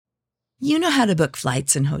You know how to book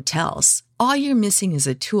flights and hotels. All you're missing is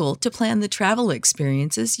a tool to plan the travel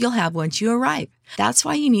experiences you'll have once you arrive. That's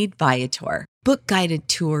why you need Viator. Book guided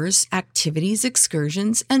tours, activities,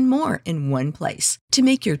 excursions, and more in one place to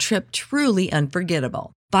make your trip truly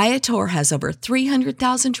unforgettable. Viator has over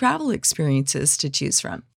 300,000 travel experiences to choose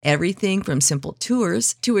from. Everything from simple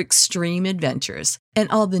tours to extreme adventures and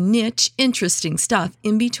all the niche, interesting stuff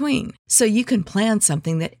in between. So you can plan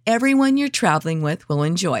something that everyone you're traveling with will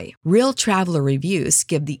enjoy. Real traveler reviews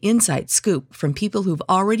give the inside scoop from people who've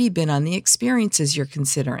already been on the experiences you're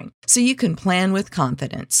considering. So you can plan with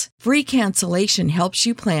confidence. Free cancellation helps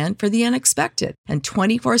you plan for the unexpected. And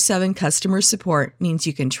 24/7 customer support means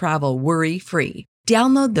you can travel worry-free.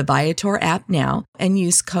 Download the Viator app now and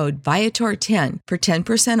use code Viator10 for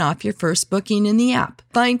 10% off your first booking in the app.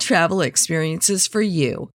 Find travel experiences for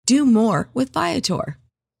you. Do more with Viator.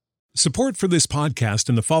 Support for this podcast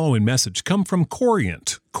and the following message come from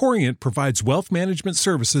Corient. Corient provides wealth management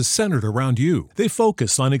services centered around you. They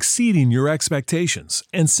focus on exceeding your expectations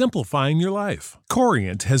and simplifying your life.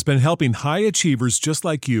 Corient has been helping high achievers just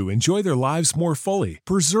like you enjoy their lives more fully,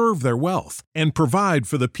 preserve their wealth, and provide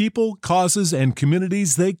for the people, causes, and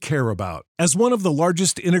communities they care about. As one of the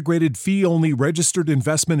largest integrated fee-only registered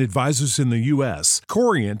investment advisors in the U.S.,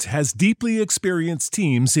 Corient has deeply experienced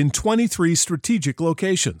teams in 23 strategic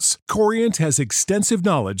locations. Corient has extensive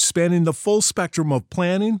knowledge spanning the full spectrum of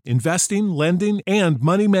planning, investing, lending, and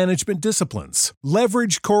money management disciplines.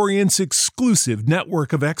 Leverage Corient's exclusive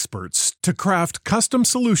network of experts to craft custom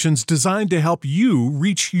solutions designed to help you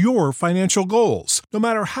reach your financial goals, no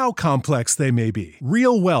matter how complex they may be.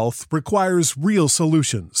 Real wealth requires real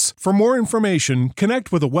solutions. For more information,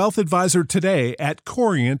 connect with a wealth advisor today at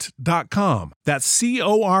Corient.com. That's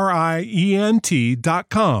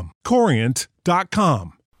Corient.com.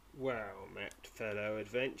 Corient.com. Well met, fellow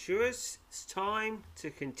adventurers. It's time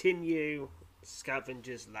to continue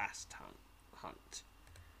Scavenger's last hunt.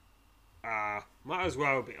 Might as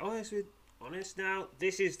well be honest now.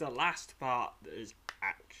 This is the last part that has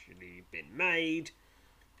actually been made,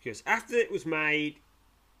 because after it was made,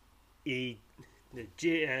 the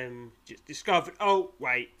GM just discovered, oh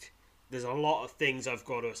wait, there's a lot of things I've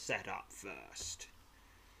got to set up first.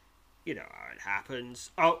 You know how it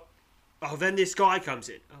happens. Oh, then this guy comes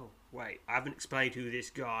in. Oh, wait, I haven't explained who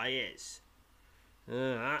this guy is.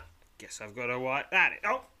 Guess I've got to wipe that in.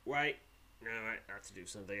 Oh, wait. No, I have to do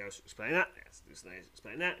something else to explain that. I have to do something else to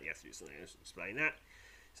explain that. You have to do something else to explain that.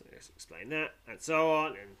 Something else to explain that. And so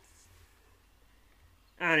on.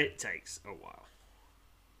 And it takes a while.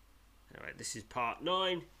 Alright, this is part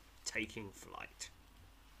 9, Taking Flight.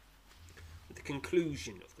 At the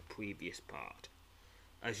conclusion of the previous part,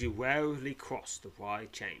 as you warily cross the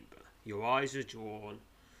wide chamber, your eyes are drawn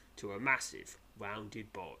to a massive,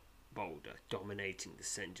 rounded boulder dominating the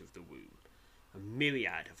centre of the room. A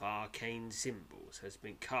myriad of arcane symbols has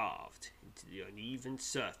been carved into the uneven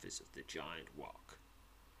surface of the giant rock.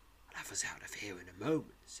 I'll have us out of here in a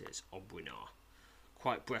moment, says Obrinar,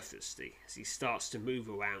 quite breathlessly, as he starts to move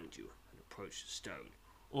around you and approach the stone.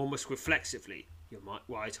 Almost reflexively, your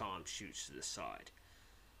right arm shoots to the side,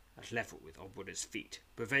 at level with Obrinar's feet,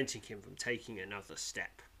 preventing him from taking another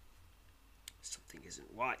step. Something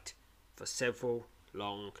isn't right. For several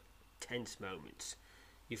long, tense moments,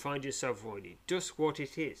 you find yourself avoiding just what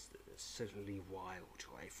it is that is suddenly wild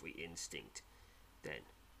to every instinct. Then,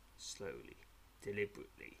 slowly,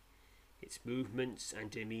 deliberately, its movements and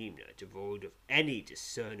demeanour devoid of any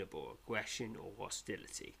discernible aggression or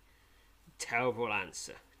hostility, the terrible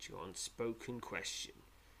answer to your unspoken question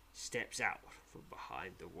steps out from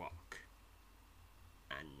behind the rock.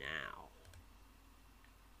 And now,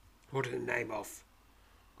 what in the name of?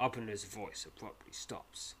 Obrinar's voice abruptly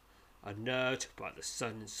stops. Unnerved by the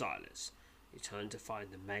sudden silence, you turn to find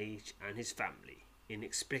the mage and his family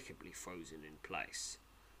inexplicably frozen in place.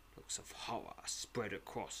 Looks of horror spread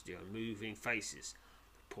across the unmoving faces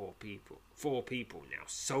of the four people now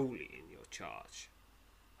solely in your charge.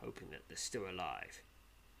 Hoping that they're still alive,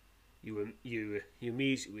 you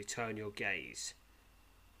immediately return your gaze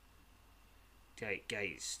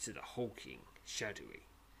to the hulking, shadowy,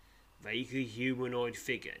 vaguely humanoid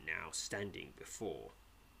figure now standing before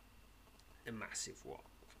the massive rock.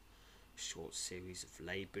 A short series of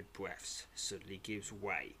laboured breaths suddenly gives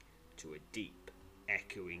way to a deep,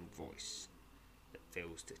 echoing voice that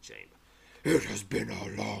fills the chamber. It has been a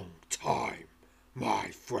long time, my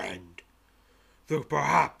friend, though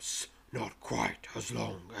perhaps not quite as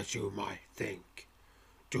long as you might think.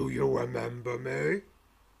 Do you remember me?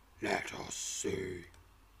 Let us see.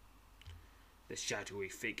 The shadowy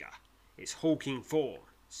figure, its hulking form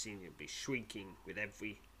seemingly shrinking with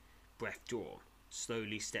every breath drawn,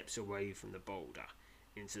 slowly steps away from the boulder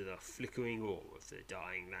into the flickering orb of the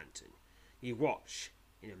dying lantern. You watch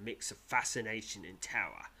in a mix of fascination and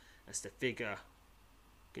terror as the figure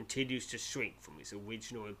continues to shrink from its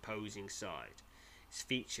original imposing side, its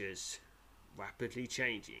features rapidly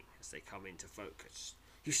changing as they come into focus.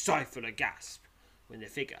 You stifle a gasp when the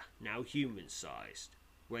figure, now human-sized,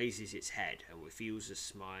 raises its head and reveals a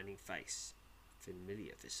smiling face, a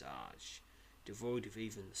familiar visage, devoid of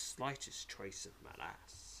even the slightest trace of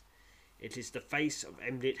malice. It is the face of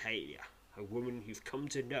Emlet Halia, a woman you've come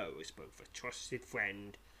to know as both a trusted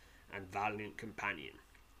friend and valiant companion.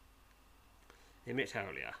 Emlet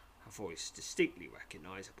Halia, her voice distinctly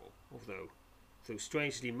recognisable, although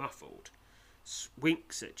strangely muffled,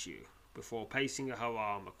 winks at you before placing her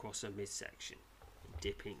arm across her midsection and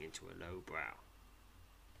dipping into a low brow.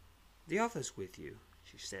 "The others with you,"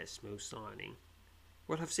 she says, smooth smiling,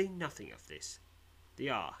 "will have seen nothing of this. They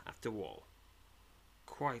are, after all,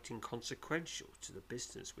 quite inconsequential to the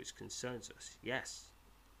business which concerns us. Yes,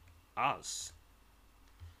 us."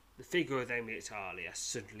 The figure of Emlet Halia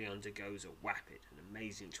suddenly undergoes a rapid and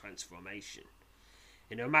amazing transformation.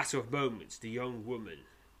 In a matter of moments, the young woman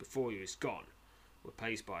before you is gone,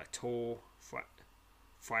 replaced by a tall,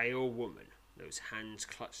 frail woman whose hands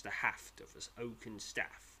clutch the haft of an oaken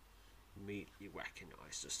staff. Immediately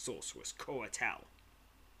recognized the sorceress Coratel.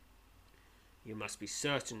 "You must be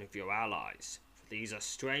certain of your allies, for these are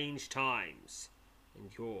strange times,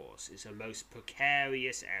 and yours is a most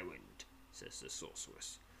precarious errand," says the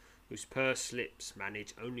sorceress, whose pursed lips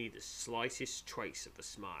manage only the slightest trace of a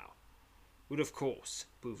smile. "Would of course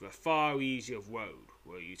prove a far easier road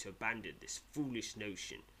were you to abandon this foolish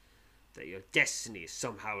notion that your destiny is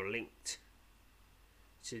somehow linked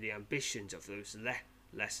to the ambitions of those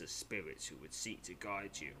lesser spirits who would seek to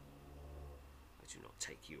guide you. I do not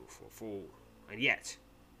take you for a fool, and yet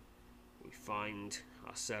we find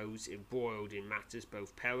ourselves embroiled in matters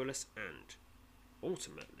both perilous and,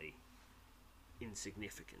 ultimately,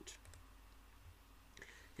 insignificant."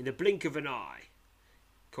 In the blink of an eye,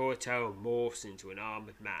 Coratel morphs into an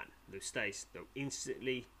armoured man, though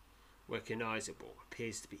instantly recognisable,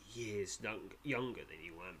 appears to be years younger than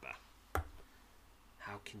you remember.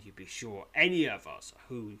 "How can you be sure any of us are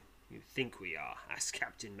who you think we are?" asked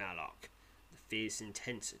Captain Mallock, the fierce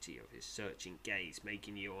intensity of his searching gaze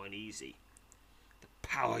making you uneasy. "The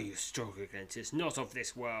power you struggle against is not of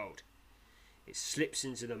this world. It slips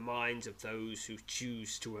into the minds of those who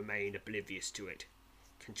choose to remain oblivious to it,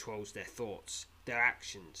 controls their thoughts, their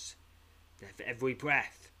actions, their every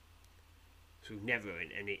breath, through never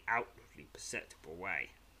in any outwardly perceptible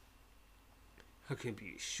way. How can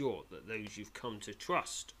you be sure that those you've come to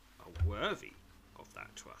trust are worthy of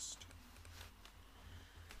that trust?"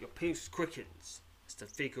 Your pulse quickens as the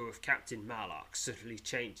figure of Captain Mallock suddenly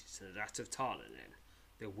changes to that of Tarlenin,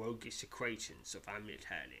 the roguish acquaintance of Emlet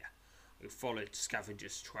Halia, who followed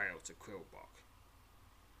Scavenger's trail to Quillbog.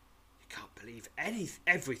 "You can't believe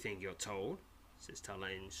everything you're told," says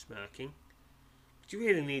Tarlenin, smirking. "But you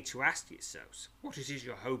really need to ask yourselves what it is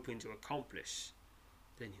you're hoping to accomplish.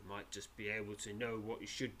 Then you might just be able to know what you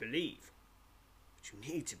should believe, what you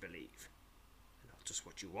need to believe, and not just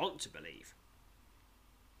what you want to believe.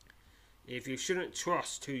 If you shouldn't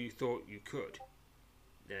trust who you thought you could,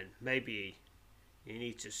 then maybe you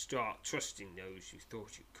need to start trusting those you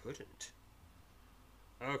thought you couldn't."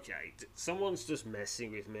 Okay, someone's just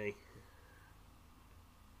messing with me.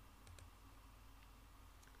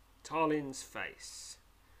 Tarlin's face,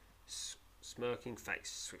 smirking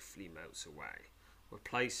face, swiftly melts away,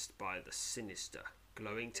 replaced by the sinister,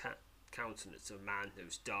 glowing countenance of a man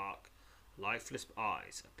whose dark, lifeless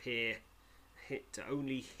eyes appear to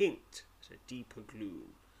only hint at a deeper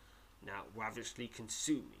gloom, now ravenously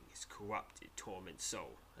consuming his corrupted, tormented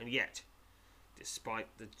soul. And yet,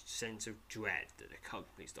 despite the sense of dread that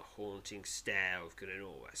accompanies the haunting stare of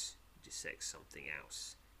Glenorrus, he detects something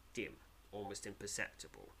else, dim, almost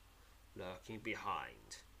imperceptible, lurking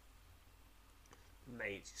behind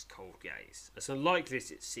Maisie' cold gaze. As unlikely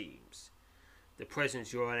as it seems, the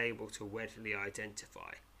presence you are unable to readily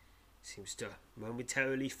identify seems to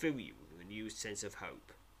momentarily fill you with a renewed sense of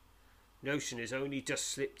hope. Notion has only just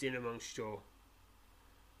slipped in amongst your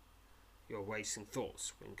racing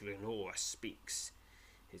thoughts when Glenorrus speaks,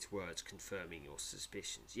 his words confirming your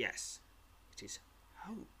suspicions. Yes, it is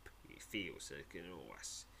hope he feels, said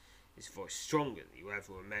Glenorrus, his voice stronger than you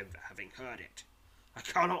ever remember having heard it. I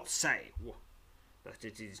cannot say that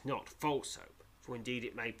it is not false hope, for indeed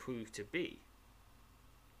it may prove to be.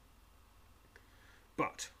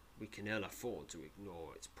 But we can ill afford to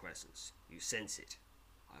ignore its presence. You sense it.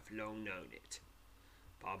 I have long known it.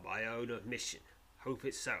 By my own admission, hope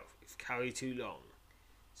itself, if carried too long,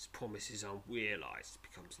 His promises unrealised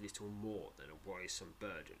becomes little more than a worrisome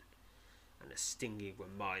burden, and a stinging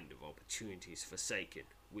reminder of opportunities forsaken.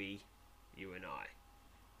 We, you and I,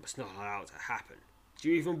 must not allow it to happen. Do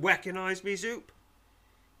you even recognise me, Zoop?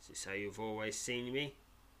 Is this how you've always seen me?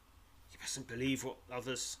 You mustn't believe what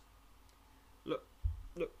others... Look,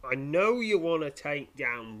 I know you want to take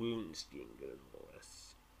down Woundskin, good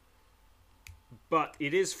boys, but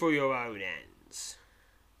it is for your own ends.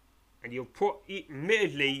 And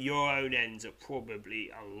admittedly, your own ends are probably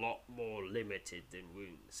a lot more limited than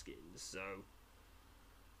Woundskin's, so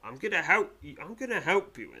I'm gonna help you. I'm gonna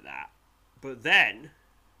help you with that, but then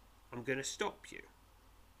I'm gonna stop you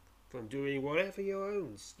from doing whatever your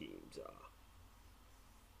own schemes are.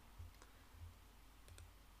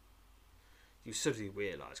 You suddenly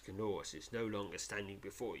realise Canoris is no longer standing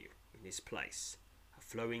before you in his place, a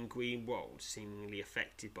flowing green world seemingly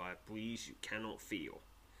affected by a breeze you cannot feel.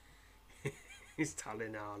 Is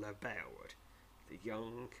Talinala Bearwood, the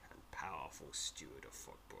young and powerful steward of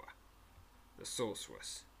Fogborough. The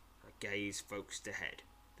sorceress, her gaze focused ahead,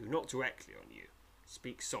 though not directly on you,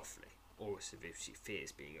 speaks softly, almost as if she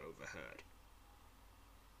fears being overheard.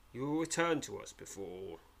 You will return to us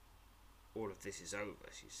before all of this is over,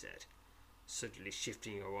 she said, suddenly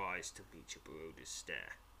shifting her eyes to meet your bewildered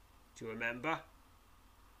stare. Do you remember?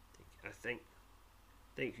 I think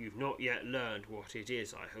you've not yet learned what it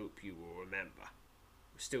is. I hope you will remember.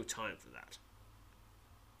 There's still time for that.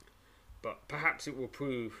 But perhaps it will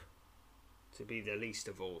prove to be the least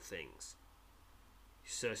of all things. You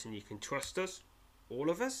certain you can trust us?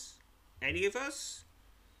 All of us? Any of us?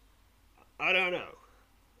 I don't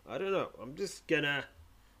know. I'm just gonna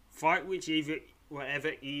fight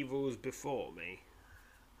whatever evil's before me.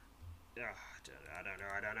 I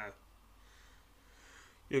don't know.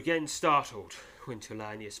 You're getting startled.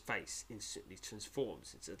 Winterlania's face instantly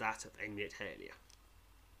transforms into that of Emiet Halia.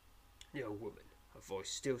 The young woman, her voice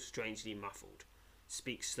still strangely muffled,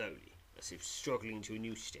 speaks slowly, as if struggling to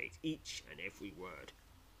enunciate each and every word.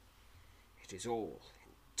 It is all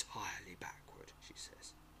entirely backward, she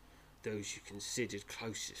says. Those you considered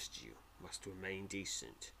closest to you must remain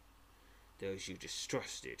decent. Those you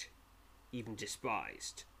distrusted, even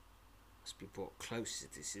despised, must be brought closer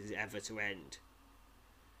if this is ever to end.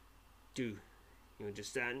 Do you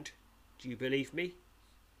understand? Do you believe me?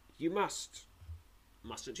 You must.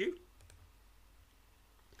 Mustn't you?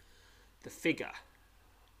 The figure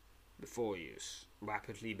before you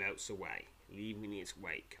rapidly melts away, leaving in its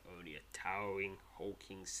wake only a towering,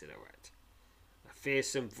 hulking silhouette. A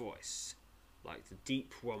fearsome voice, like the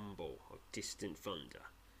deep rumble of distant thunder,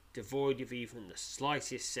 devoid of even the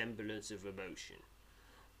slightest semblance of emotion,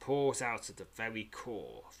 pours out of the very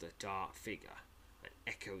core of the dark figure and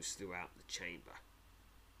echoes throughout the chamber.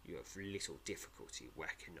 You have little difficulty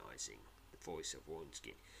recognising the voice of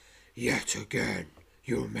Woundskin. Yet again,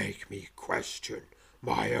 you make me question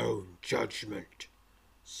my own judgment,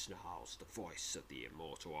 snarls the voice of the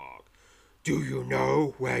immortal Arg. Do you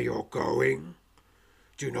know where you're going?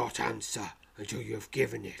 Do not answer until you have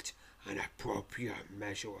given it an appropriate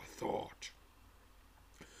measure of thought.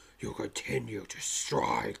 You continue to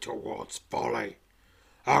stride towards folly,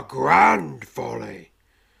 a grand folly,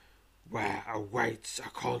 where awaits a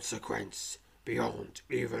consequence beyond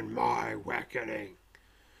even my reckoning.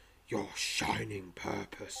 Your shining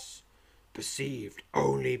purpose, perceived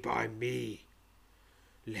only by me,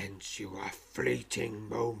 lends you a fleeting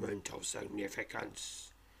moment of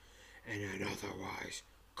significance in an otherwise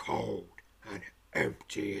cold and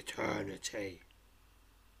empty eternity.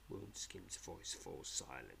 Woundskin's voice falls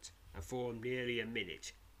silent, and for nearly a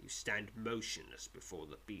minute you stand motionless before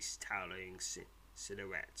the beast's towering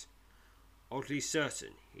silhouette, oddly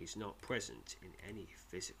certain he is not present in any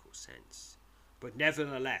physical sense, but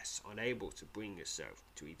nevertheless unable to bring yourself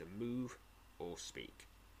to either move or speak.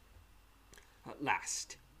 At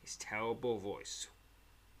last, his terrible voice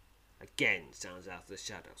again sounds out of the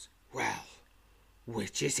shadows. Well,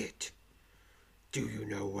 which is it? Do you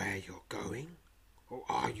know where you're going, or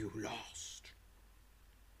are you lost?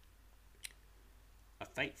 A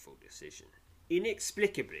fateful decision.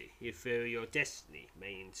 Inexplicably, you feel your destiny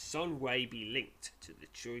may in some way be linked to the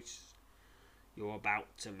choice you're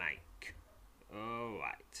about to make.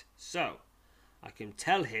 Alright, so I can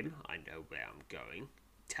tell him I know where I'm going,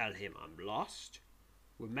 tell him I'm lost,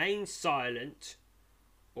 remain silent,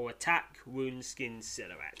 or attack Woundskin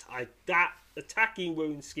silhouette. Attacking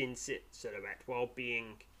Woundskin silhouette while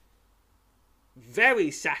being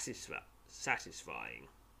very satisfying.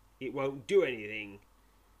 It won't do anything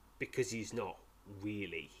because he's not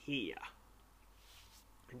really here.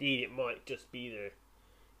 Indeed, it might just be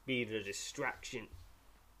the distraction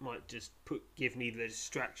might just give me the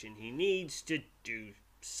distraction he needs to do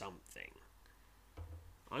something.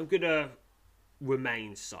 I'm gonna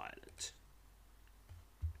remain silent.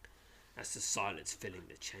 As the silence filling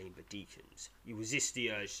the chamber deepens, you resist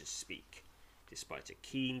the urge to speak, despite a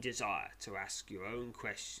keen desire to ask your own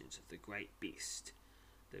questions of the great beast.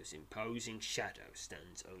 Those imposing shadow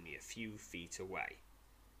stands only a few feet away.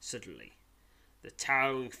 Suddenly, the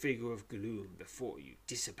towering figure of gloom before you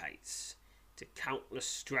dissipates to countless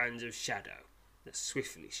strands of shadow that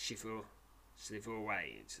swiftly slither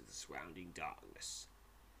away into the surrounding darkness.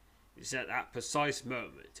 It is at that precise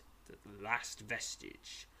moment that the last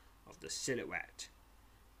vestige of the silhouette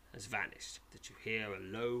has vanished that you hear a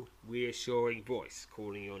low, reassuring voice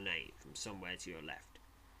calling your name from somewhere to your left,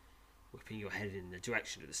 whipping your head in the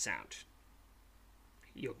direction of the sound.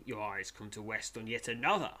 Your eyes come to rest on yet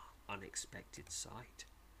another unexpected sight.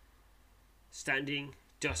 Standing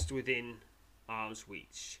just within arm's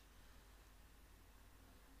reach,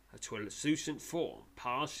 a translucent form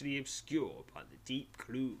partially obscured by the deep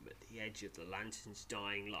gloom at the edge of the lantern's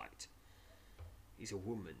dying light, is a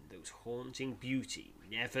woman whose haunting beauty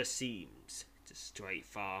never seems to stray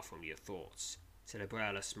far from your thoughts.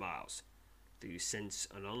 Tenebrella smiles, though you sense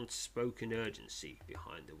an unspoken urgency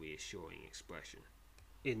behind the reassuring expression.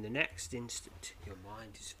 In the next instant, your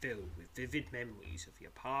mind is filled with vivid memories of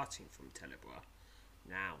your parting from Tenebra,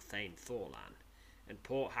 now Thane Thorlan, and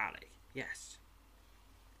Port Halley. Yes,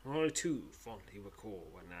 I too fondly recall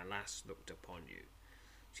when I last looked upon you,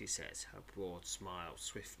 she says, her broad smile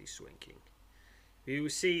swiftly shrinking. We will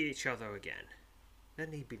see each other again. There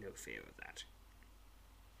need be no fear of that.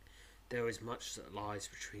 There is much that lies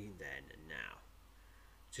between then and now.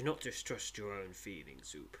 Do not distrust your own feelings,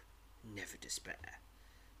 Zoop. Never despair.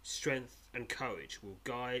 Strength and courage will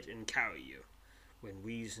guide and carry you when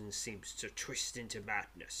reason seems to twist into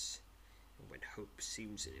madness, and when hope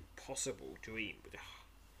seems an impossible dream.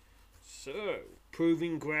 So,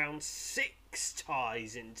 Proving Ground 6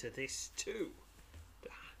 ties into this too.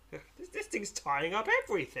 This thing's tying up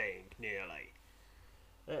everything, nearly.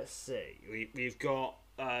 Let's see. We've got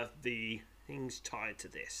the things tied to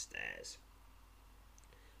this. There's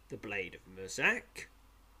the Blade of Merzak,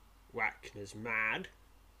 Wagner's Mad,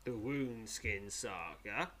 the Runeskin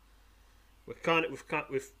Saga.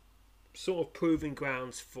 We've sort of Proving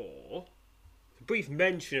Grounds 4. A brief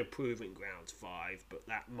mention of Proving Grounds 5, but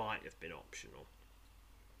that might have been optional.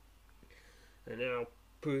 And now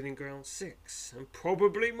Proving Ground 6, and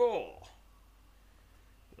probably more.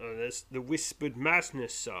 And there's the Whispered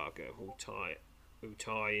Madness Saga who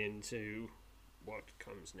tie into what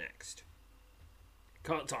comes next.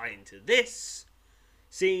 Can't tie into this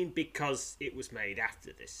scene because it was made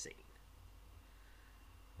after this scene.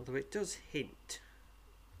 Although it does hint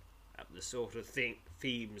at the sort of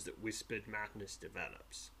themes that Whispered Madness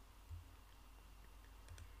develops.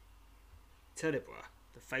 Tenebra,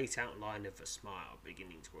 the faint outline of a smile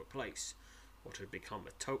beginning to replace what had become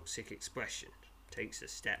a toxic expression, takes a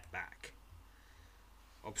step back,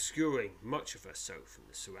 obscuring much of herself from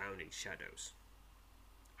the surrounding shadows.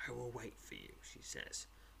 I will wait for you, she says,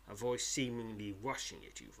 her voice seemingly rushing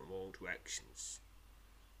at you from all directions.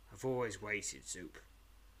 I've always waited, Zoop.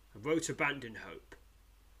 I won't abandon hope,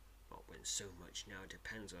 not when so much now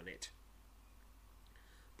depends on it.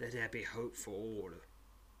 Let there be hope for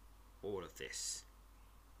all of this.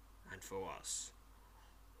 And for us.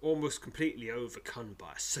 Almost completely overcome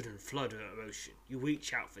by a sudden flood of emotion, you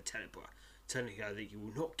reach out for Tenebra, telling her that you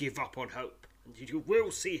will not give up on hope, and that you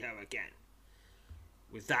will see her again.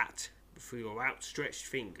 With that, before your outstretched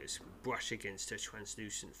fingers brush against her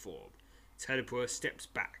translucent form, Tenebra steps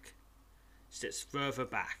further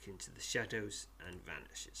back into the shadows and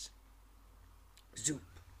vanishes. Zoop!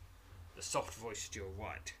 The soft voice at your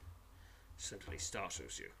right suddenly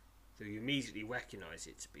startles you, though you immediately recognise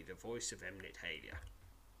it to be the voice of Emnet Halia.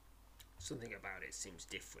 Something about it seems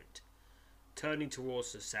different. Turning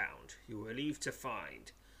towards the sound, you are relieved to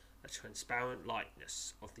find a transparent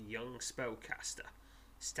likeness of the young spellcaster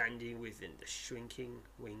standing within the shrinking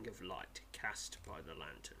ring of light cast by the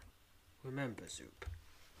lantern. Remember, Zoop,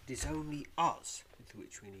 it is only us with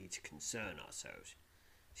which we need to concern ourselves,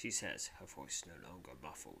 she says, her voice no longer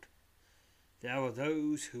muffled. There are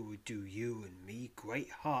those who would do you and me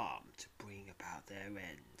great harm to bring about their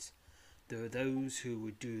ends. There are those who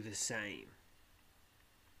would do the same.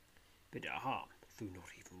 But harm, though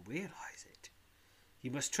not even realise it.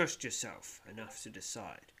 You must trust yourself enough to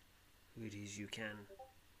decide who it is you can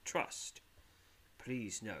trust.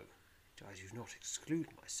 Please know that I do not exclude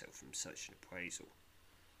myself from such an appraisal.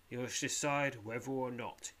 You must decide whether or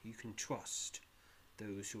not you can trust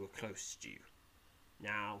those who are close to you,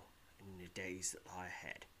 now and in the days that lie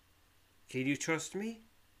ahead. Can you trust me?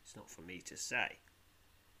 It's not for me to say.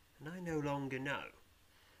 And I no longer know.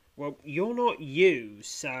 Well, you're not you,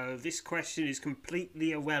 so this question is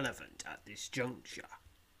completely irrelevant at this juncture.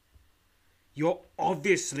 You're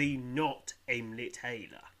obviously not Aimlet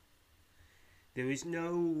Haler. There is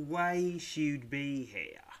no way she'd be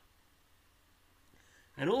here.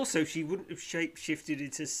 And also, she wouldn't have shapeshifted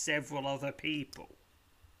into several other people.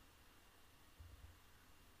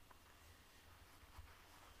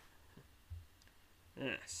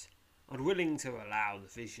 Yes, unwilling to allow the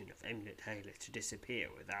vision of Aimlet Haler to disappear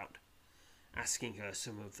without asking her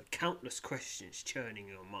some of the countless questions churning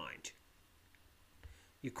your mind.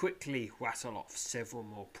 You quickly rattle off several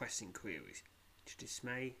more pressing queries. To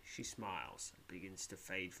dismay, she smiles and begins to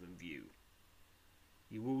fade from view.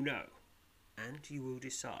 You will know, and you will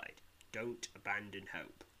decide. Don't abandon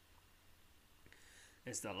hope.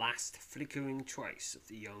 As the last flickering trace of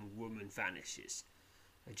the young woman vanishes,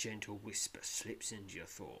 a gentle whisper slips into your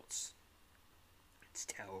thoughts. Its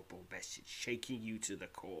terrible message shaking you to the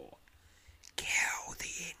core. Kill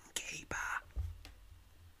the innkeeper.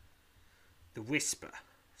 The whisper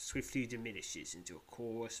swiftly diminishes into a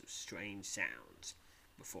chorus of strange sounds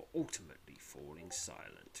before ultimately falling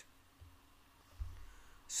silent.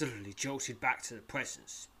 Suddenly jolted back to the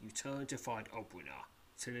present, you turn to find Oberyn,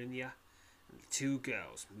 Talinia, and the two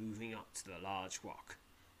girls moving up to the large rock.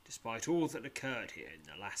 Despite all that occurred here in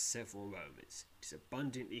the last several moments, it is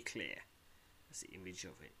abundantly clear, as the image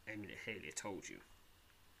of Aimlet Haler told you,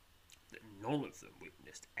 that none of them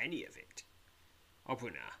witnessed any of it.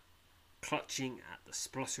 Oberyn, clutching at the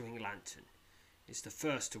spluttering lantern, is the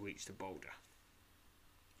first to reach the boulder.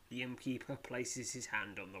 The innkeeper places his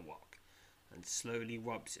hand on the rock and slowly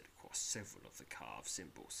rubs it across several of the carved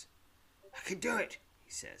symbols. I can do it,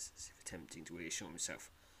 he says, as if attempting to reassure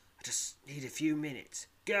himself. I just need a few minutes.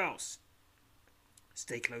 Girls,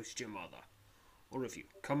 stay close to your mother. All of you,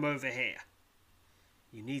 come over here.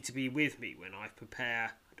 You need to be with me when I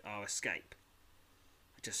prepare our escape.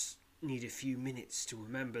 I just need a few minutes to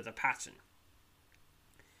remember the pattern.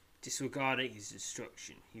 Disregarding his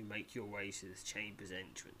instruction, you make your way to the chamber's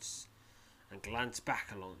entrance and glance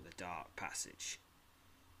back along the dark passage.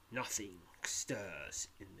 Nothing stirs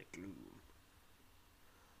in the gloom.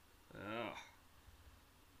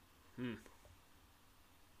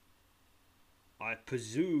 I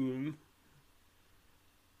presume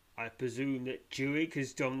that Durig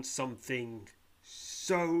has done something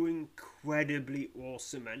so incredibly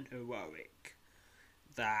awesome and heroic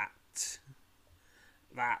that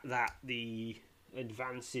the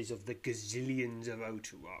advances of the gazillions of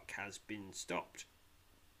Otterrock has been stopped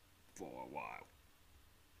for a while.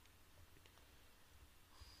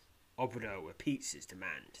 Oberyn repeats his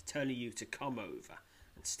demand, telling you to come over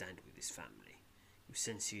and stand with his family. You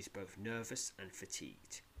sense he is both nervous and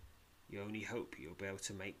fatigued. You only hope you'll be able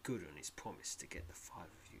to make good on his promise to get the five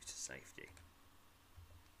of you to safety.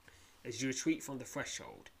 As you retreat from the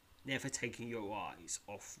threshold, never taking your eyes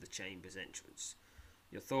off the chamber's entrance,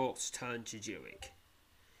 your thoughts turn to Durig.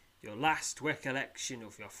 Your last recollection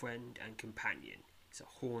of your friend and companion is a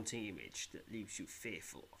haunting image that leaves you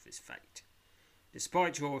fearful of his fate.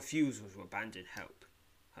 Despite your refusal to abandon hope,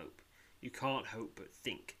 you can't help but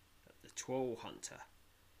think that the troll hunter,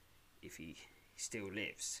 if he still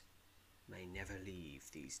lives, may never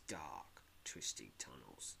leave these dark, twisted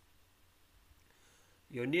tunnels.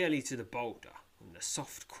 You're nearly to the boulder when the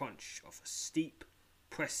soft crunch of a step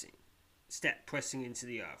pressing into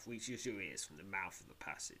the earth reaches your ears from the mouth of the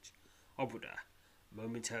passage. Oberyn,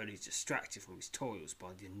 momentarily distracted from his toils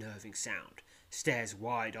by the unnerving sound, stares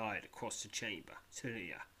wide-eyed across the chamber.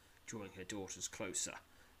 Talinia, drawing her daughters closer,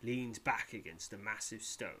 leans back against the massive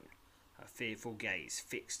stone, her fearful gaze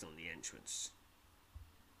fixed on the entrance.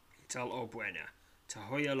 You tell Oberyn to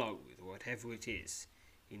hurry along with whatever it is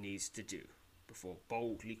he needs to do before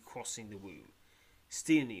boldly crossing the room,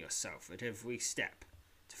 steeling yourself at every step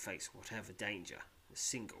to face whatever danger the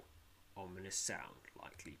single ominous sound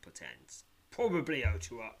likely portends. Probably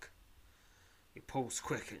Otterrock. Your pulse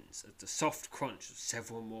quickens as the soft crunch of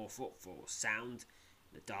several more footfalls sound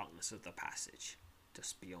in the darkness of the passage,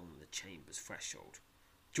 just beyond the chamber's threshold.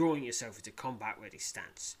 Drawing yourself into combat-ready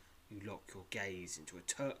stance, you lock your gaze into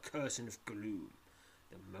a curtain of gloom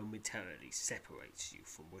that momentarily separates you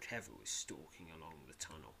from whatever is stalking along the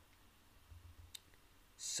tunnel.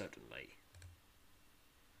 Suddenly,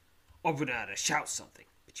 Oberyn shouts something,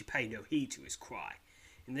 but you pay no heed to his cry.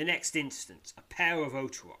 In the next instant, a pair of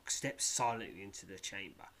Otterrock steps silently into the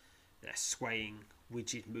chamber, their swaying,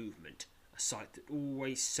 rigid movement, a sight that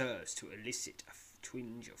always serves to elicit a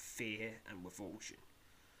twinge of fear and revulsion.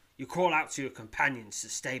 You call out to your companions to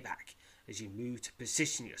stay back as you move to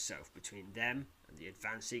position yourself between them and the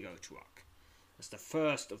advancing Otorock. As the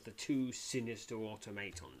first of the two sinister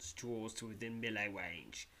automatons draws to within melee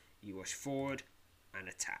range, you rush forward and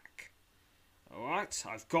attack. Alright,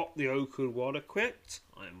 I've got the Okun Wad equipped.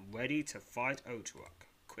 I am ready to fight Otorock.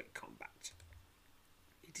 Quick combat.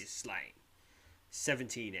 It is slain.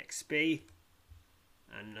 17 XP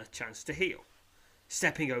and a chance to heal.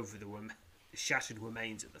 Stepping over the shattered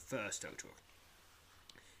remains of the first Otorock,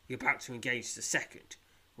 you're about to engage the second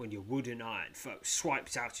when your wood and iron foe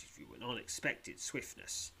swipes out of you with unexpected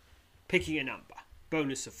swiftness. Picking a number.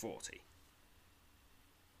 Bonus of 40.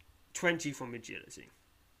 20 from agility.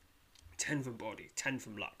 10 from body. 10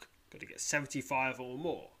 from luck. Got to get 75 or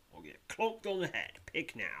more or get clonked on the head.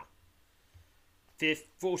 Pick now.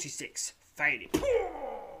 46. Failing.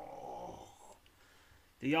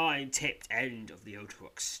 The iron-tipped end of the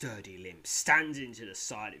Otorock's sturdy limb stands into the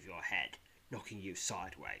side of your head, knocking you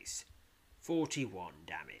sideways. 41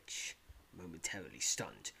 damage. Momentarily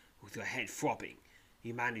stunned, with your head throbbing,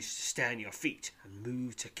 you manage to stay on your feet and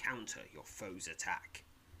move to counter your foe's attack.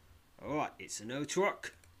 Alright, it's an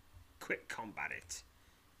Otorock. Quick combat it.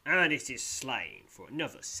 And it is slain for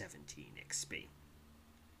another 17 XP.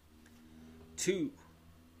 2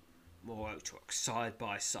 more Otorocks side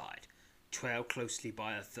by side, trail closely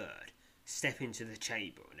by a third, step into the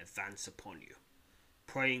chamber and advance upon you.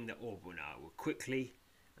 Praying that Orbunar will quickly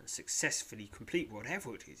and successfully complete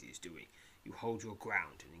whatever it is he's doing, you hold your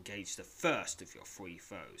ground and engage the first of your 3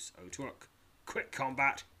 foes. Otorock, quick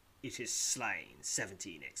combat, it is slain,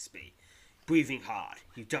 17 XP. Breathing hard,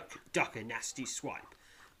 you duck a nasty swipe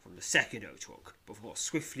from the second Otorock before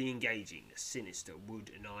swiftly engaging the sinister wood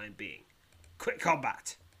and iron being. Quick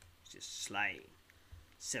combat, it is slain,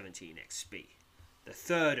 17 XP. The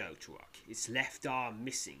third Otorock, its left arm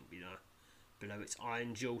missing below its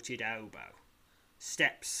iron-jolted elbow,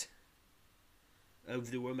 steps over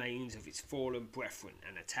the remains of its fallen brethren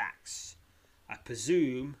and attacks. I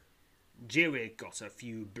presume Jirig got a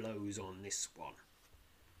few blows on this one.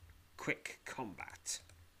 Quick combat.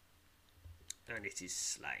 And it is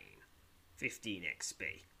slain. 15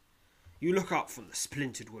 XP. You look up from the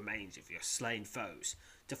splintered remains of your slain foes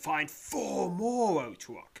to find 4 more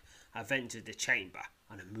Otorock have entered the chamber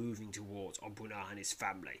and are moving towards Orbunar and his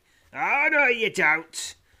family. Oh, no, you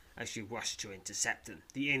don't! As you rush to intercept them,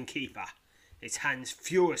 the innkeeper, his hands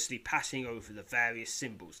furiously passing over the various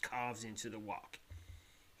symbols carved into the rock.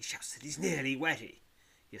 He shouts that he's nearly ready.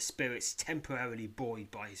 Your spirits temporarily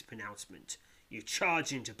buoyed by his pronouncement, you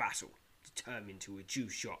charge into battle, determined to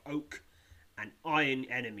reduce your oak and iron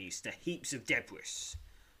enemies to heaps of debris.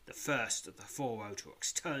 The first of the 4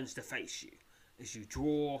 Otorocks turns to face you as you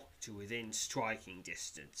draw to within striking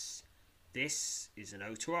distance. This is an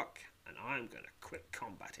Otorock, and I'm going to quick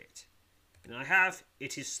combat it. And I have,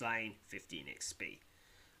 it is slain, 15 XP.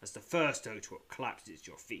 As the first Otorock collapses at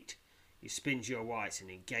your feet, you spin to your right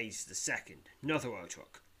and engage the second, another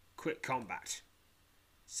Otorock. Quick combat,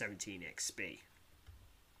 17 XP.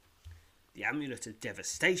 The Amulet of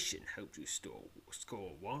Devastation helps you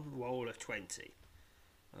score 1 roll of 20.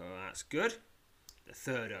 Oh, that's good. The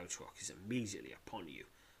third Otorock is immediately upon you,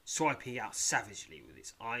 swiping out savagely with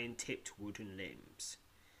its iron-tipped wooden limbs.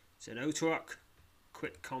 It's an Otorock.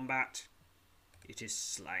 Quick combat. It is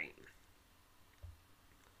slain.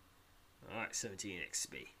 Alright, 17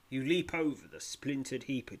 XP. You leap over the splintered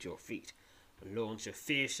heap at your feet and launch a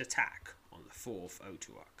fierce attack on the 4th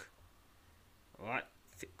Otorock. Alright,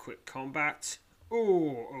 quick combat.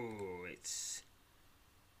 Oh, it's...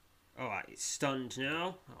 Alright, it's stunned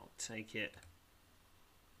now. I'll take it.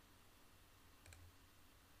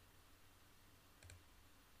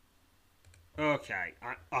 Okay,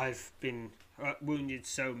 I've been wounded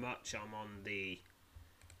so much I'm on the...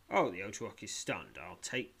 Oh, the Otorock is stunned. I'll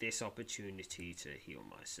take this opportunity to heal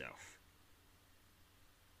myself.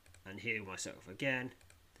 And heal myself again.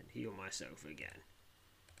 Then heal myself again.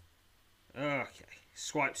 Okay.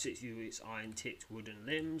 Swipes it through its iron-tipped wooden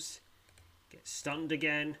limbs. Gets stunned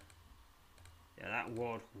again. Yeah, that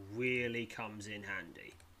wad really comes in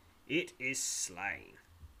handy. It is slain.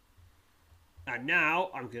 And now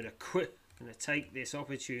I'm going to take this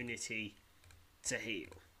opportunity to heal.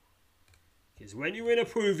 Because when you're in a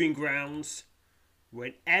proving grounds,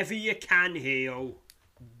 whenever you can heal,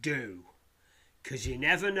 do. Because you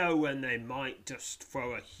never know when they might just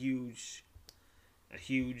throw a huge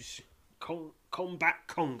combat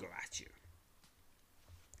conga at you.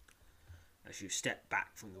 As you step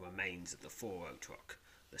back from the remains of the 4 Otorock,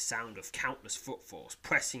 the sound of countless footfalls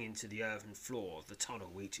pressing into the earthen floor of the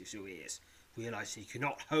tunnel reaches your ears, realising you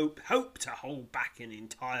cannot hope to hold back an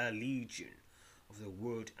entire legion of the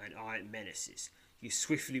wood and iron menaces, you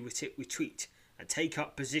swiftly retreat and take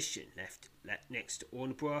up position next to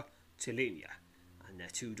Ornborough, Tolinia, and their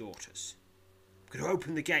 2 daughters. "I'm going to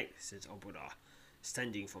open the gate," says Oberon,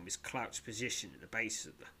 standing from his crouched position at the base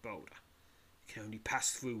of the boulder. "You can only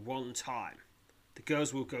pass through one time. The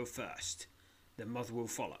girls will go first. Their mother will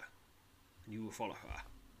follow, and you will follow her.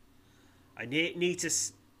 I need to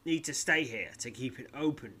stay here to keep it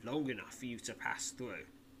open long enough for you to pass through."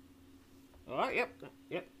 "Alright,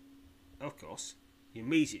 yep. Of course." You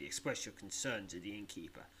immediately express your concern to the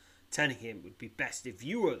innkeeper, telling him it would be best if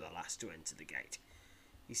you were the last to enter the gate.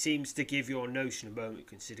 He seems to give your notion a moment of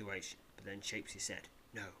consideration, but then shakes his head.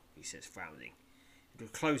 "No," he says, frowning. "It will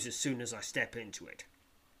close as soon as I step into it.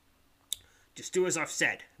 Just do as I've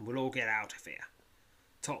said, and we'll all get out of here.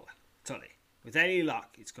 Tully, with any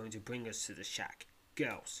luck, it's going to bring us to the shack.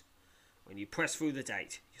 Girls, when you press through the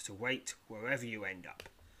gate, you're to wait wherever you end up.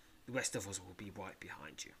 The rest of us will be right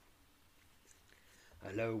behind you."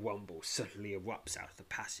 A low rumble suddenly erupts out of the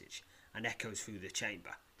passage and echoes through the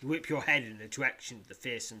chamber. You whip your head in the direction of the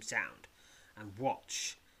fearsome sound and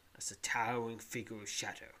watch as the towering figure of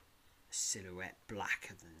Shadow, a silhouette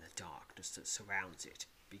blacker than the darkness that surrounds it,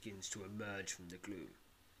 begins to emerge from the gloom.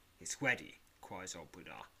 "It's ready," cries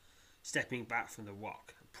Oberon, stepping back from the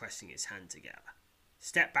rock and pressing his hand together.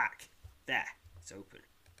 "Step back. There, it's open."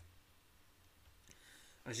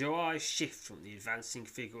 As your eyes shift from the advancing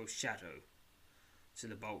figure of Shadow to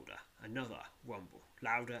the boulder, another rumble,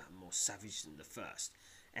 louder and more savage than the first,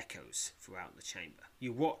 echoes throughout the chamber.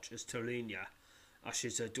 You watch as Tolinia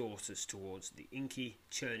ushers her daughters towards the inky,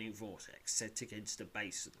 churning vortex set against the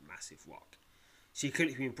base of the massive rock. She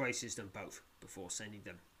quickly embraces them both before sending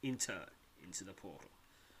them in turn into the portal.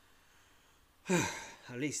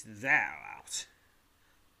 "At least they're out."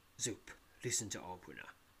 "Zoop, listen to Oberon,"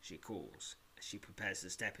 she calls as she prepares to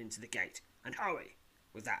step into the gate. "And hurry!"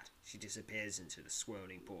 With that, she disappears into the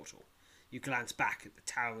swirling portal. You glance back at the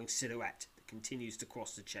towering silhouette that continues to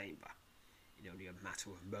cross the chamber. In only a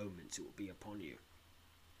matter of moments it will be upon you.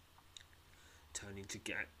 Turning to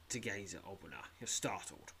gaze at Oberon, you're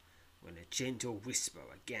startled when a gentle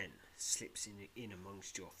whisper again slips in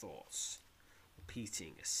amongst your thoughts,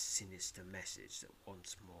 repeating a sinister message that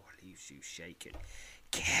once more leaves you shaken.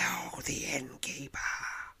 "Kill the innkeeper!"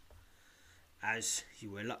 As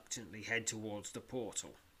you reluctantly head towards the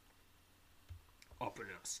portal,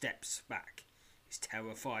 Oberon steps back, his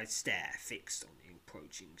terrified stare fixed on the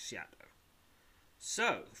approaching Shadow.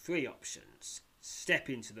 So, 3 options. Step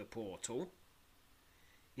into the portal.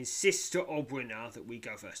 Insist to Oberon that we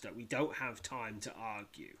go first. No, we don't have time to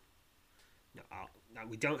argue. No,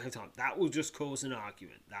 we don't have time. That will just cause an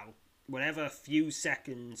argument. Whatever few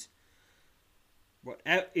seconds...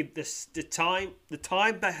 If the time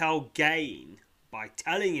Behel gain by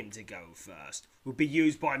telling him to go first would be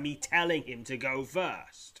used by me telling him to go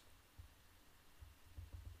first.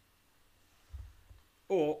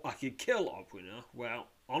 Or I could kill Oberon.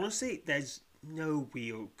 Well, honestly, there's no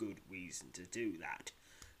real good reason to do that.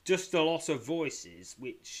 Just a lot of voices,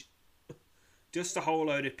 just a whole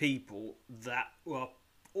load of people that were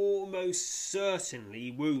almost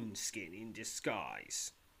certainly Woundskin in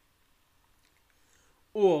disguise.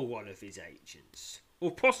 Or one of his agents.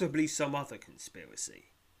 Or possibly some other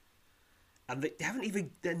conspiracy. And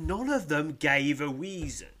none of them gave a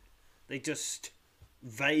reason. They just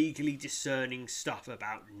vaguely discerning stuff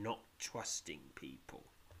about not trusting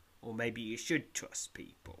people. Or maybe you should trust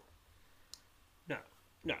people.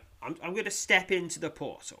 No, I'm going to step into the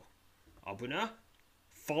portal. Oberon,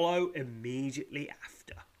 follow immediately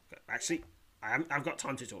after. Actually, I've got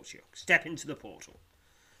time to talk to you. Step into the portal.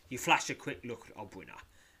 You flash a quick look at Oberon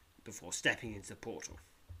before stepping into the portal.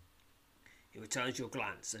 He returns your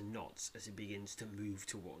glance and nods as he begins to move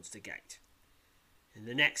towards the gate. In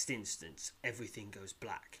the next instant, everything goes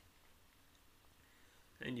black.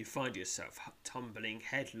 And you find yourself tumbling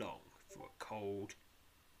headlong through a cold,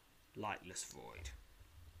 lightless void.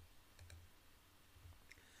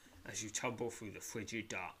 As you tumble through the frigid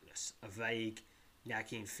darkness, a vague,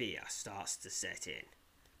 nagging fear starts to set in.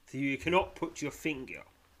 Though you cannot put your finger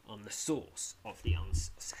on the source of the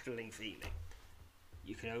unsettling feeling.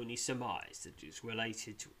 You can only surmise that it is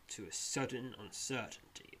related to a sudden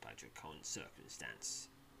uncertainty about your current circumstance.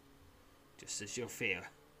 Just as your fear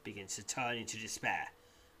begins to turn into despair,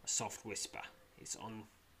 a soft whisper, its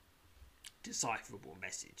undecipherable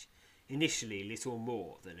message, initially little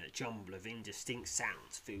more than a jumble of indistinct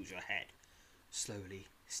sounds, fills your head. Slowly,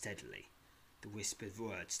 steadily, the whispered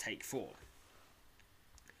words take form,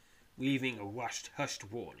 weaving a hushed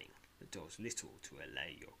warning that does little to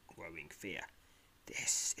allay your growing fear.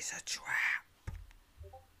 This is a trap.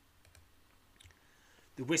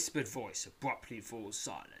 The whispered voice abruptly falls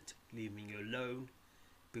silent, leaving you alone,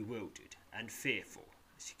 bewildered and fearful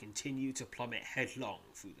as you continue to plummet headlong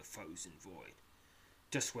through the frozen void.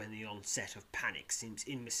 Just when the onset of panic seems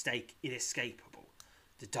inescapable,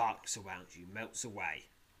 the darkness around you melts away,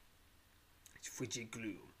 its frigid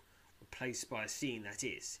gloom replaced by a scene that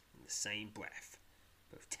is, in the same breath,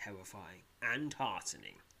 both terrifying and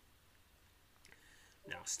heartening.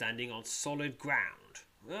 Now standing on solid ground,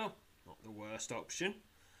 well, not the worst option.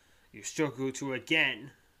 You struggle to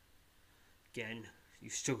you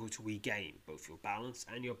struggle to regain both your balance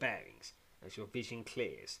and your bearings as your vision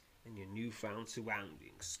clears and your newfound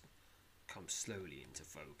surroundings come slowly into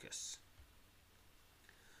focus.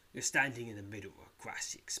 You're standing in the middle of a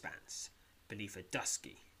grassy expanse, beneath a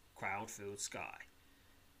dusky, cloud-filled sky.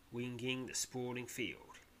 Winging the sprawling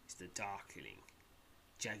field is the darkening,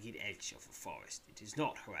 jagged edge of a forest. It is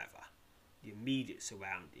not, however, the immediate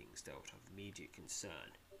surroundings that are of immediate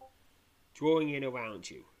concern. Drawing in around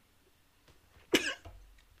you,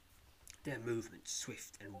 their movement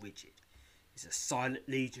swift and rigid, is a silent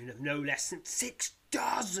legion of no less than 6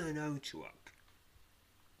 dozen Otorock.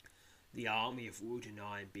 The army of wood and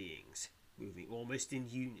iron beings, moving almost in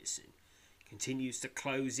unison, continues to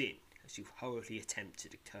close in as you hurriedly attempt to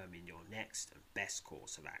determine your next and best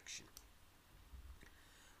course of action.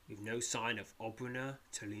 With no sign of Oberyn,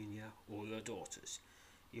 Talina, or your daughters,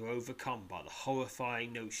 you are overcome by the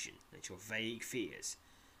horrifying notion that your vague fears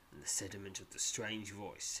and the sediment of the strange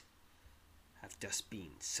voice have just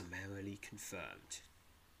been summarily confirmed.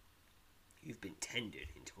 You've been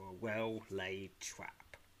tended into a well-laid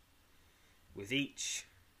trap. With each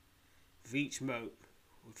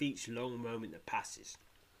long moment that passes,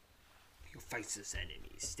 your faceless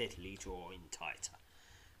enemies steadily draw in tighter,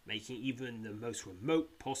 making even the most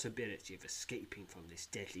remote possibility of escaping from this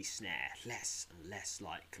deadly snare less and less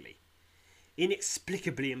likely.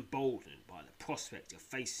 Inexplicably emboldened by the prospect of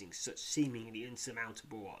facing such seemingly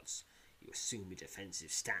insurmountable odds, you assume a defensive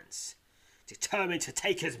stance, determined to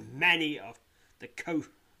take as many of the cursed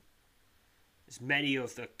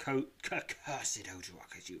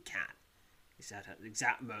Otorock as you can. It's at the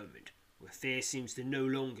exact moment where fear seems to no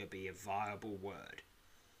longer be a viable word.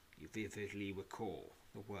 You vividly recall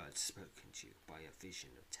the words spoken to you by a vision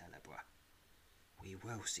of Telebra. We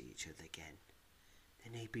will see each other again.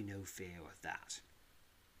 There need be no fear of that.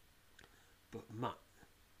 But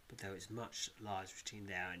there is much that lies between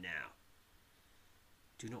there and now.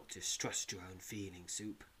 Do not distrust your own feelings,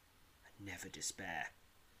 Soup, and never despair.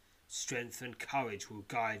 Strength and courage will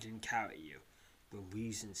guide and carry you when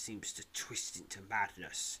reason seems to twist into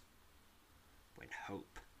madness, when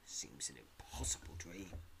hope seems an impossible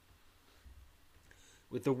dream.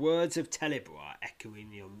 With the words of Telebra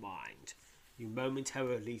echoing in your mind, you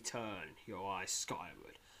momentarily turn your eyes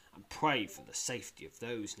skyward and pray for the safety of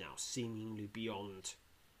those now seemingly beyond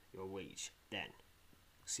your reach, then,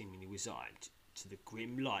 seemingly resigned to the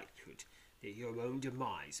grim likelihood that your own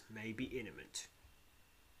demise may be imminent,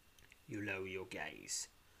 you lower your gaze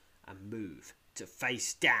and move to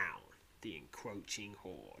face down the encroaching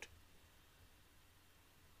horde.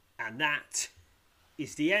 And that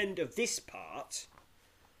is the end of this part.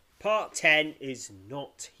 Part 10 is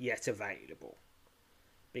not yet available,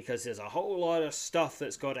 because there's a whole lot of stuff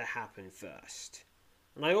that's got to happen first.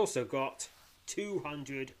 And I also got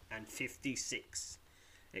 256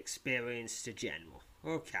 experience to general.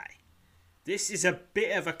 Okay, this is a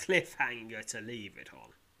bit of a cliffhanger to leave it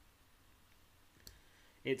on.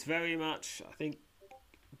 It's very much, I think,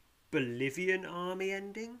 Bolivian army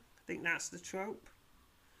ending. I think that's the trope.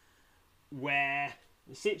 Where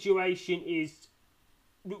the situation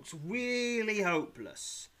looks really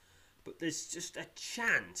hopeless, but there's just a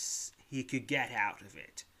chance he could get out of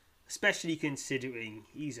it, especially considering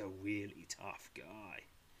he's a really tough guy.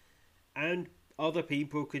 And other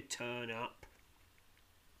people could turn up.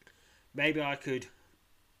 Maybe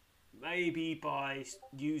by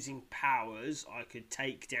using powers, I could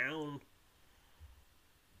take down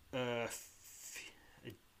a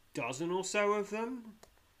dozen or so of them.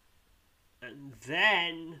 And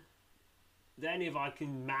then if I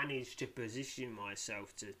can manage to position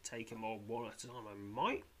myself to take them all one at a time, I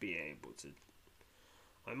might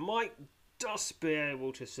just be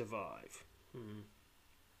able to survive.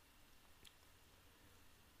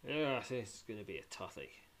 Yeah, this is going to be a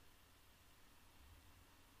toughie.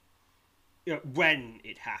 When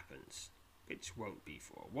it happens, which won't be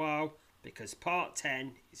for a while, because part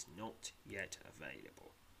 10 is not yet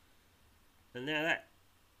available. And now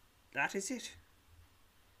that is it.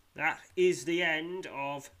 That is the end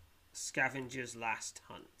of Scavenger's Last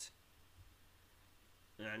Hunt.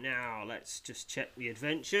 Now let's just check the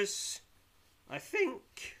adventures. I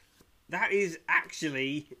think that is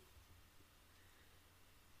actually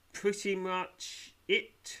pretty much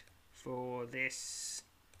it for this.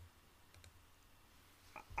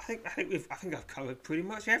 I think I've covered pretty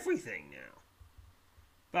much everything now.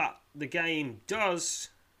 But the game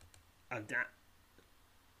does adapt.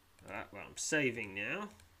 Alright, well, I'm saving now.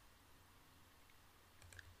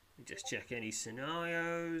 Just check any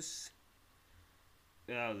scenarios.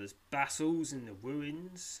 Oh, there's battles in the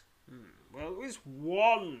ruins. Well, there is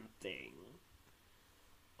one thing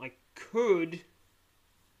I could.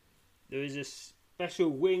 There is a special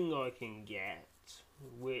wing I can get,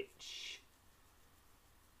 which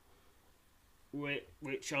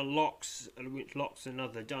locks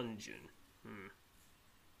another dungeon.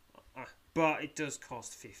 But it does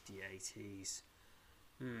cost 50 ATs.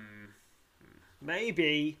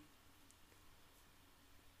 Maybe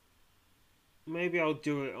I'll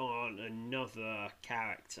do it on another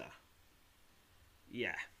character.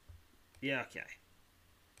 Yeah, okay.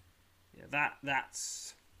 Yeah,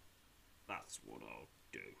 that's what I'll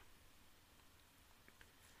do.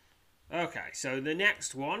 Okay, so the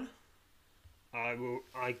next one,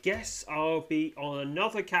 I guess I'll be on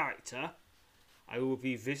another character. I will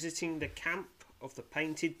be visiting the camp of the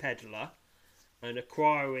Painted Peddler and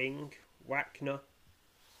acquiring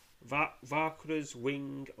Varkra's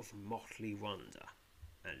Wing of Motley Wonder.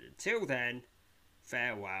 And until then,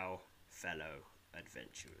 farewell, fellow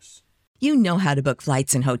adventurers. You know how to book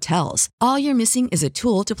flights and hotels. All you're missing is a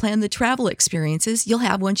tool to plan the travel experiences you'll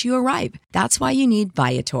have once you arrive. That's why you need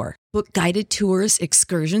Viator. Book guided tours,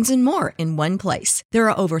 excursions, and more in one place. There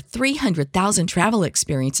are over 300,000 travel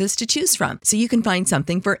experiences to choose from, so you can find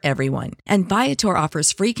something for everyone. And Viator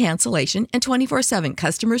offers free cancellation and 24/7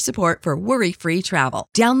 customer support for worry-free travel.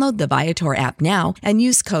 Download the Viator app now and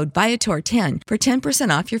use code Viator10 for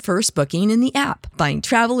 10% off your first booking in the app. Find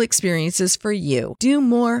travel experiences for you. Do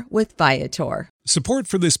more with Viator. Support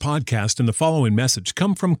for this podcast and the following message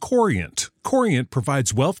come from Corient. Corient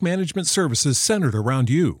provides wealth management services centered around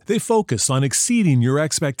you. They focus on exceeding your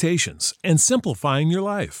expectations and simplifying your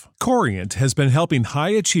life. Corient has been helping high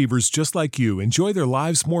achievers just like you enjoy their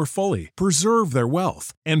lives more fully, preserve their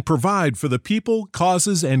wealth, and provide for the people,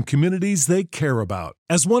 causes, and communities they care about.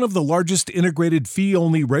 As one of the largest integrated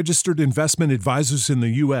fee-only registered investment advisors in the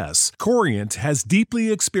U.S., Corient has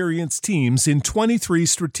deeply experienced teams in 23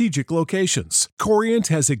 strategic locations. Corient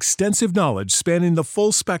has extensive knowledge spanning the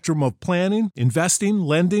full spectrum of planning, investing,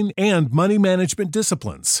 lending, and money management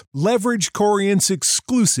disciplines. Leverage Corient's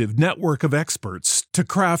exclusive network of experts to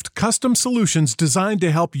craft custom solutions designed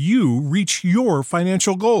to help you reach your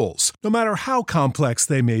financial goals, no matter how complex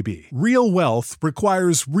they may be. Real wealth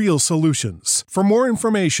requires real solutions. For more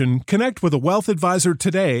information, connect with a wealth advisor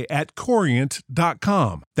today at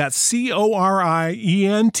Corient.com. That's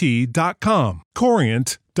Corient.com.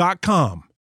 Corient.com.